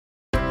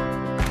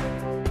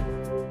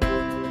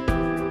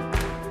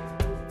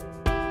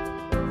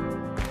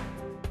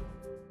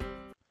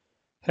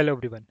Hello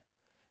everyone.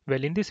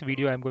 Well, in this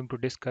video, I'm going to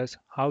discuss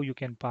how you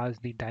can pass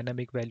the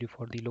dynamic value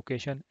for the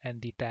location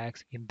and the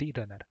tags in the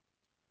runner.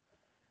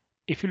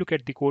 If you look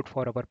at the code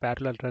for our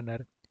parallel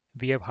runner,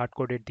 we have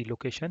hard-coded the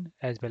location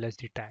as well as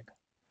the tag.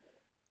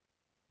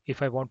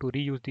 If I want to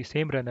reuse the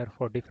same runner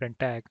for different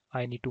tag,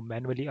 I need to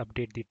manually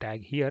update the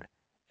tag here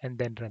and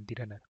then run the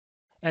runner.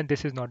 And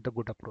this is not the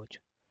good approach.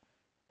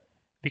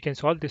 We can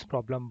solve this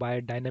problem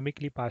by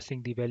dynamically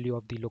passing the value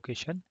of the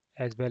location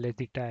as well as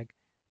the tag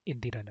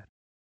in the runner.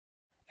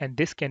 And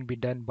this can be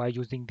done by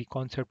using the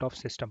concept of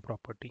system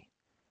property.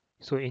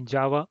 So in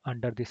Java,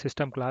 under the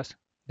system class,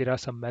 there are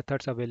some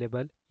methods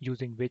available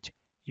using which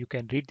you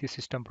can read the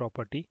system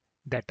property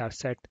that are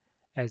set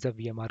as a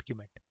VM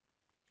argument.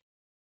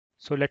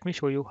 So let me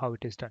show you how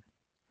it is done.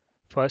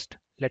 First,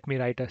 let me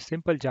write a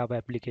simple Java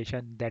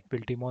application that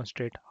will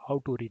demonstrate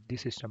how to read the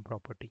system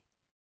property.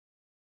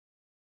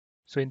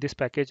 So in this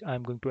package,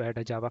 I'm going to add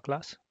a Java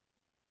class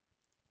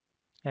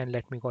and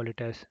let me call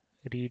it as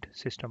read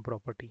system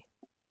property.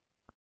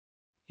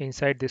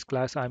 Inside this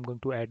class, I'm going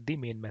to add the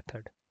main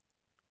method.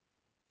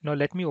 Now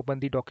let me open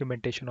the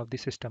documentation of the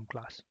system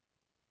class.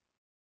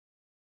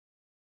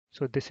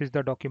 So this is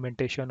the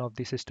documentation of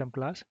the system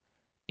class.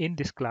 In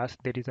this class,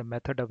 there is a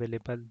method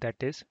available that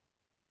is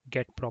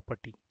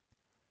getProperty.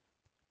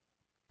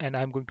 And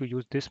I'm going to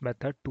use this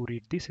method to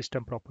read the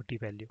system property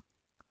value.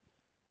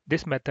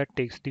 This method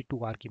takes the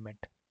two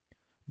arguments.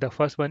 The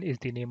first one is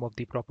the name of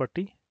the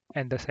property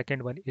and the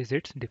second one is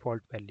its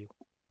default value.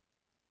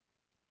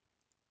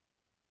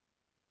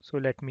 So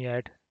let me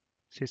add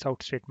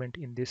sysout statement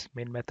in this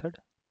main method.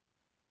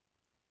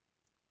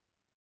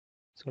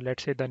 So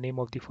let's say the name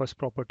of the first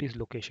property is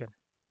location.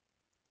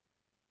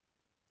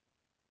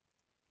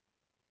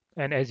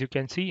 And as you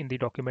can see in the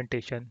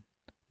documentation,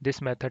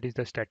 this method is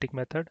the static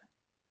method.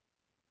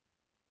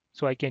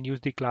 So I can use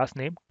the class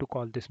name to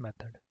call this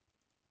method.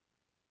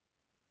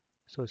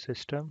 So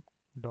system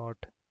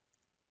dot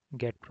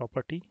get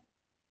property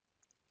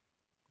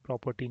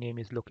name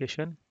is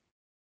location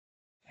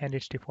and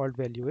its default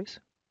value is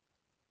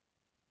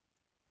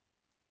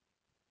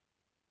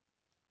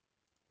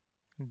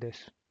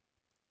this.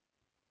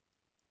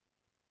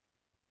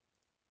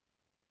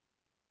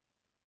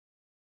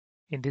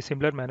 In this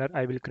similar manner,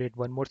 I will create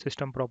one more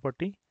system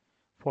property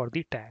for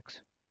the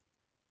tags.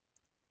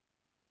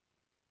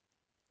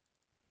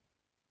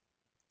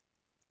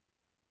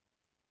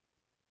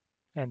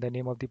 And the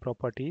name of the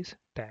property is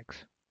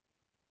tags.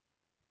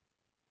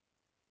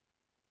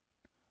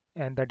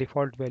 And the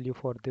default value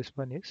for this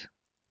one is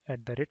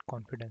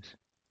 @confidence.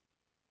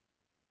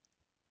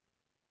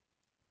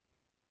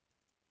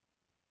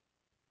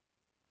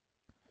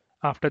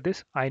 After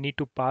this, I need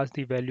to pass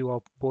the value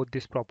of both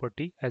this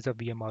property as a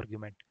VM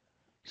argument.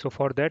 So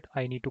for that,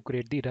 I need to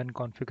create the run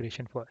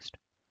configuration first.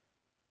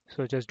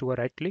 So just do a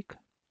right click,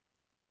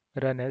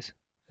 run as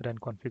run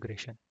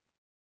configuration.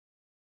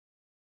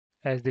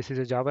 As this is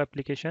a Java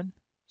application,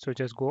 so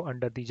just go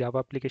under the Java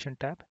application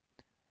tab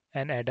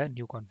and add a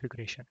new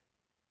configuration.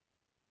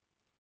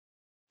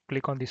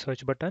 Click on the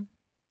search button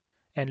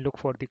and look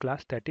for the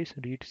class that is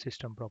read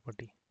system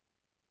property.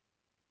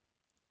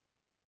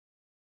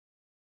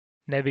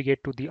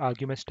 Navigate to the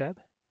arguments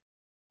tab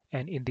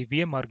and in the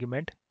VM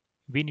argument,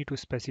 we need to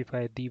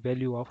specify the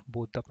value of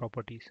both the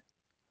properties.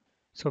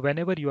 So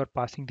whenever you are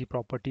passing the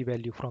property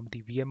value from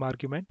the VM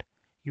argument,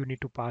 you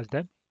need to pass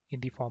them in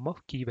the form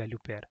of key value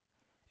pair.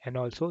 And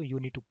also you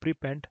need to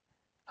prepend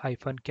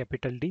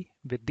 -D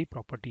with the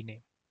property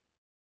name.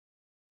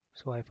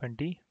 So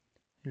 -D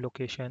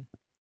location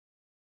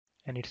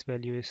and its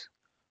value is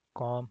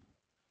com/API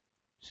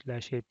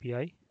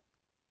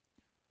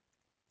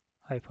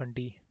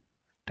 -D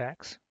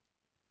tags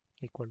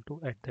equal to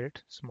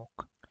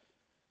 @smoke.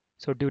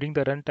 So during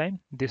the runtime,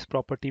 this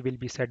property will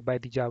be set by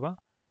the Java,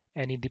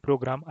 and in the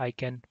program, I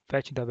can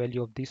fetch the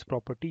value of this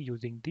property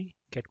using the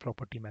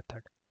getProperty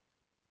method.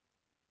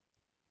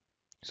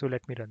 So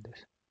let me run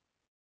this.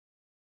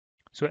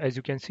 So as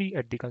you can see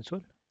at the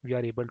console, we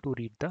are able to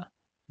read the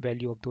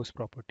value of those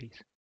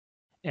properties.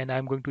 And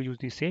I'm going to use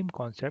the same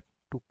concept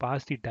to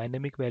pass the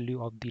dynamic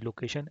value of the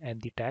location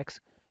and the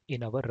tags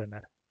in our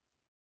runner.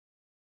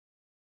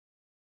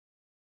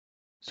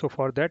 So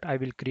for that, I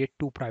will create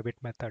two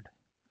private methods.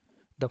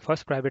 The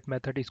first private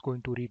method is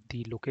going to read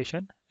the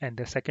location and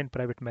the second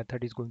private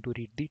method is going to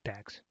read the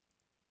tags.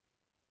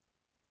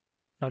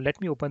 Now let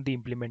me open the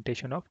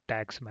implementation of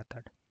tags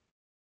method.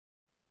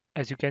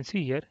 As you can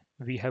see here,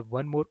 we have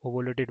one more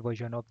overloaded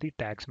version of the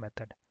tags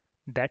method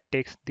that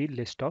takes the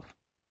list of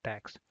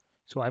tags.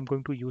 So I'm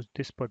going to use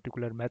this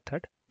particular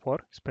method for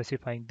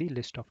specifying the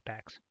list of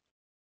tags.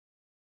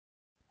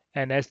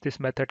 And as this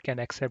method can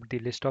accept the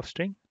list of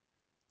string,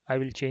 I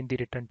will change the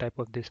return type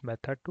of this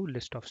method to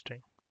list of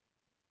string.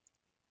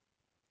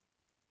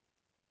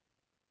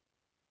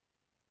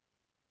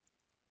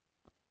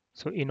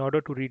 So in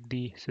order to read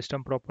the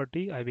system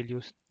property, I will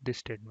use this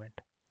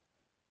statement.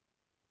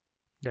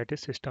 That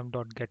is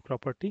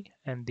system.getProperty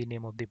and the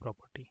name of the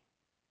property.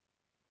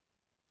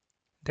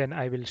 Then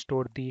I will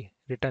store the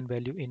return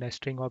value in a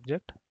string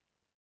object.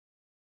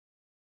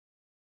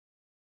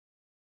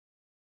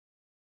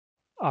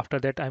 After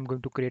that, I'm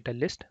going to create a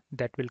list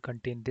that will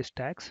contain this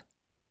tags.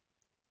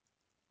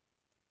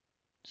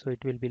 So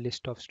it will be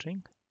list of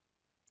string.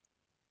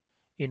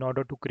 In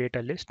order to create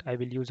a list, I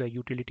will use a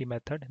utility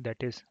method that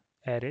is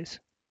arrays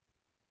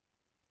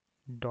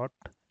dot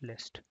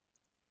list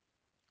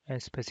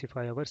and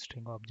specify our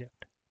string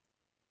object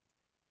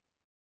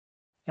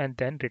and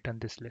then return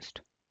this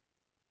list.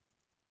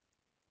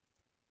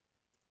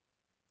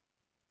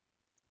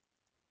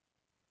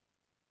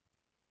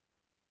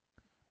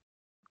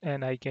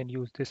 And I can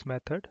use this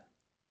method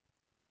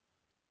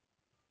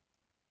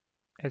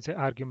as an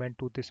argument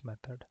to this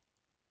method.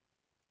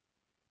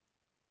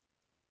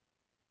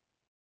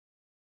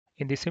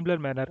 In the similar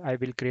manner, I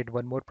will create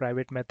one more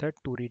private method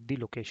to read the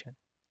location.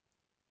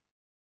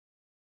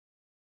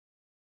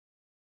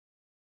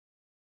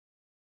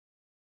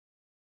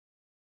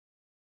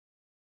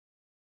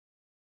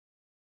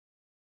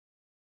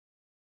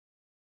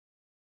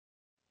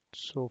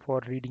 So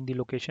for reading the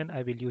location,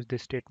 I will use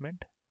this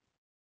statement.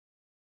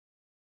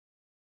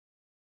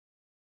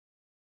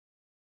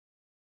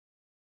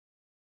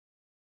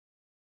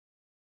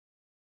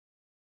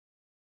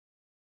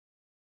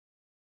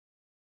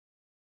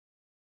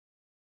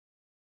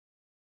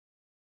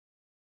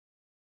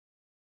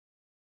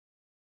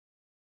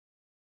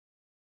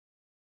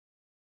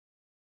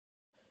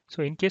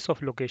 So in case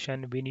of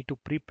location, we need to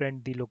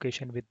pre-print the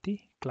location with the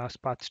class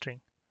path string.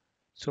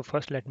 So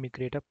first let me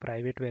create a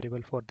private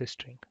variable for this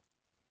string.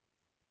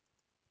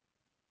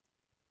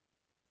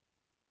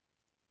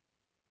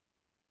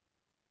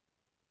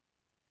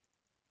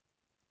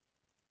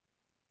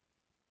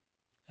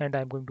 And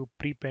I'm going to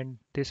prepend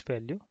this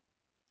value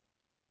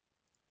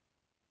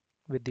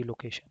with the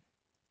location.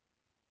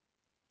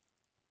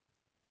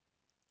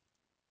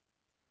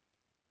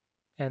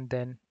 And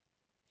then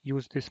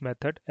use this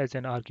method as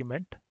an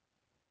argument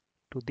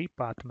to the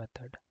path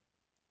method.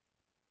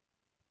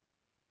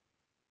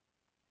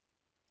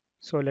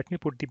 So let me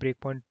put the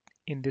breakpoint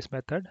in this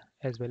method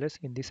as well as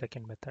in the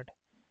second method.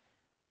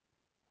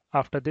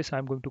 After this,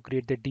 I'm going to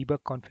create the debug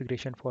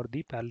configuration for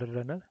the parallel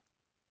runner.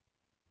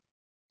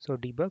 So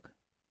debug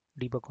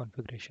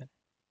configuration.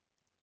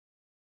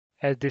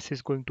 As this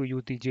is going to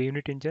use the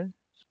JUnit engine,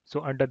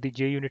 so under the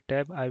JUnit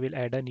tab, I will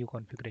add a new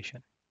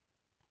configuration.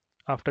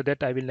 After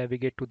that, I will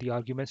navigate to the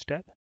arguments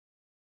tab,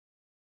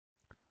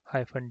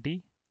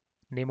 -d,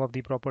 name of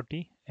the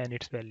property and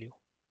its value.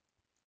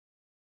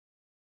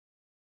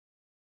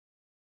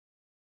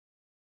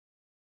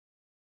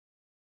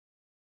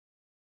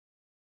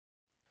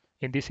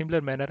 In the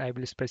similar manner, I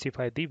will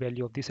specify the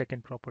value of the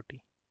second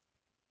property.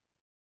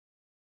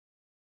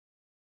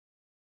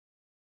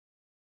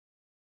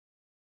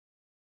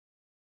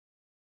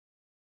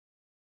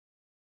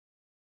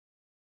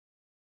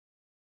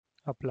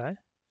 Apply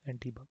and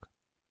debug.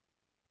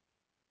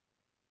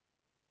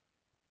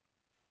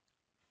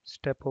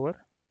 Step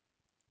over.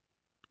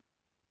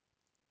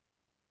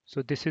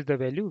 So this is the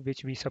value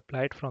which we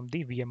supplied from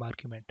the VM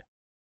argument.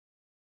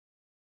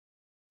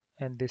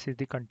 And this is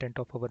the content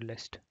of our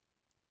list.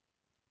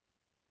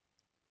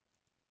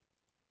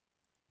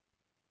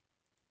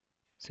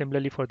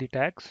 Similarly for the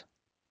tags,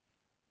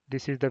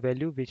 this is the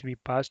value which we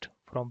passed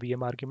from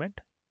VM argument.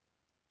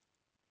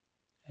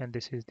 And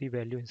this is the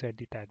value inside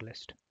the tag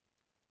list.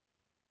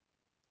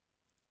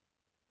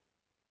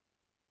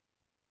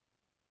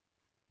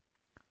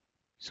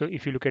 So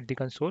if you look at the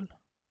console,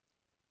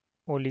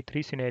 only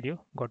 3 scenarios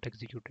got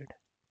executed.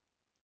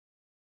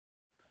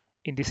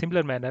 In the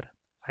similar manner,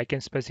 I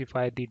can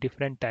specify the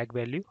different tag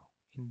value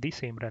in the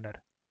same runner.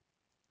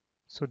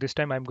 So this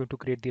time I'm going to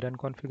create the run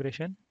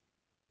configuration.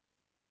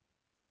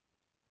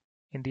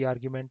 In the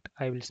argument,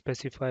 I will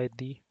specify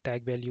the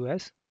tag value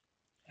as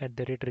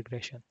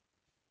 @regression.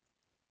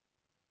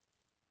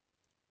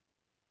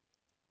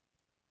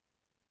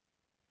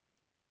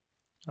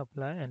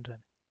 Apply and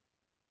run.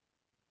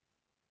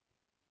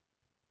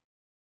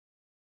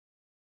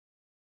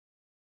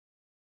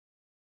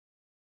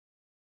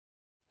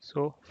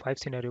 So 5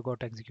 scenario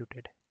got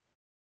executed.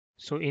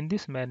 So in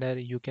this manner,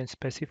 you can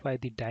specify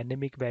the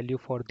dynamic value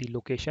for the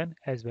location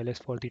as well as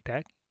for the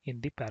tag in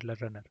the parallel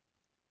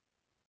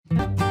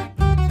runner.